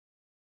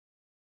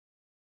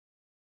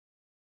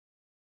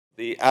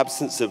The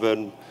absence of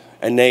an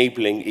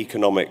enabling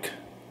economic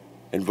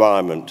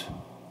environment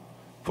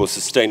for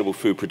sustainable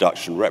food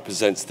production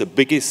represents the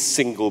biggest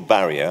single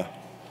barrier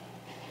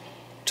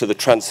to the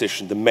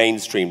transition, the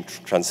mainstream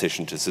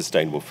transition to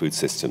sustainable food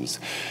systems.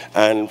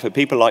 And for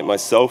people like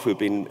myself who've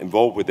been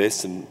involved with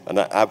this and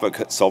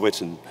advocates of it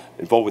and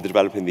involved with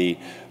developing the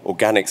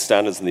organic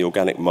standards in the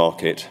organic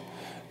market,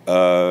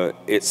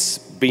 it's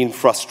been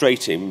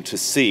frustrating to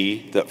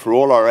see that for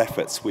all our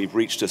efforts we've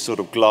reached a sort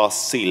of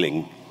glass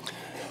ceiling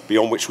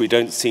beyond which we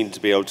don't seem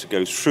to be able to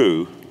go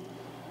through.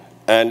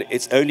 And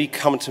it's only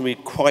come to me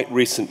quite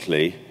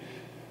recently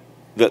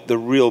that the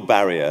real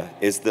barrier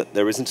is that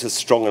there isn't a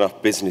strong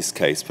enough business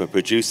case for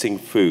producing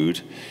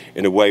food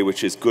in a way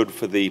which is good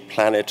for the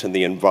planet and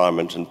the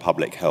environment and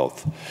public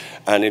health.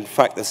 And in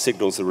fact, the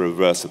signals are the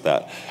reverse of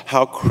that.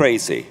 How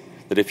crazy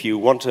that if you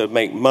want to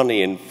make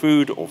money in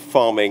food or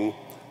farming,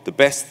 the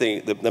best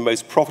thing, the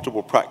most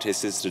profitable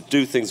practice is to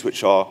do things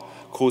which are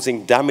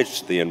causing damage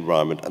to the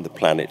environment and the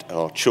planet and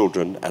our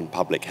children and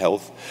public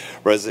health.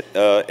 Whereas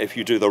if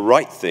you do the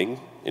right thing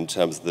in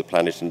terms of the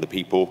planet and the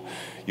people,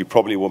 you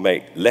probably will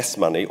make less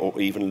money or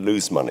even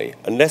lose money.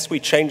 Unless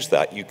we change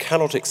that, you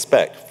cannot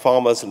expect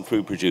farmers and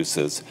food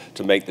producers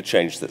to make the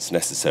change that's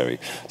necessary.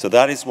 So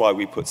that is why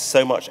we put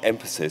so much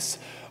emphasis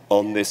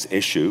on this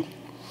issue.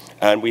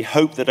 And we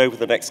hope that over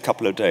the next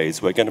couple of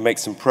days, we're going to make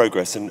some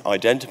progress in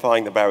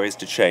identifying the barriers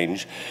to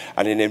change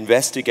and in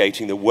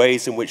investigating the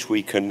ways in which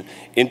we can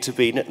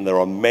intervene, and there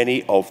are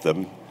many of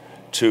them,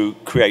 to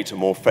create a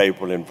more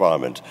favourable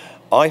environment.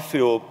 I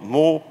feel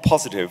more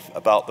positive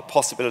about the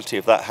possibility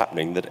of that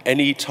happening than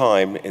any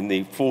time in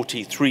the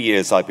 43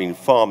 years I've been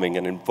farming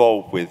and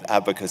involved with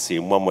advocacy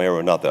in one way or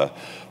another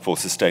for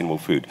sustainable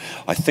food.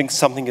 I think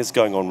something is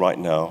going on right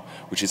now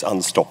which is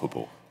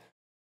unstoppable.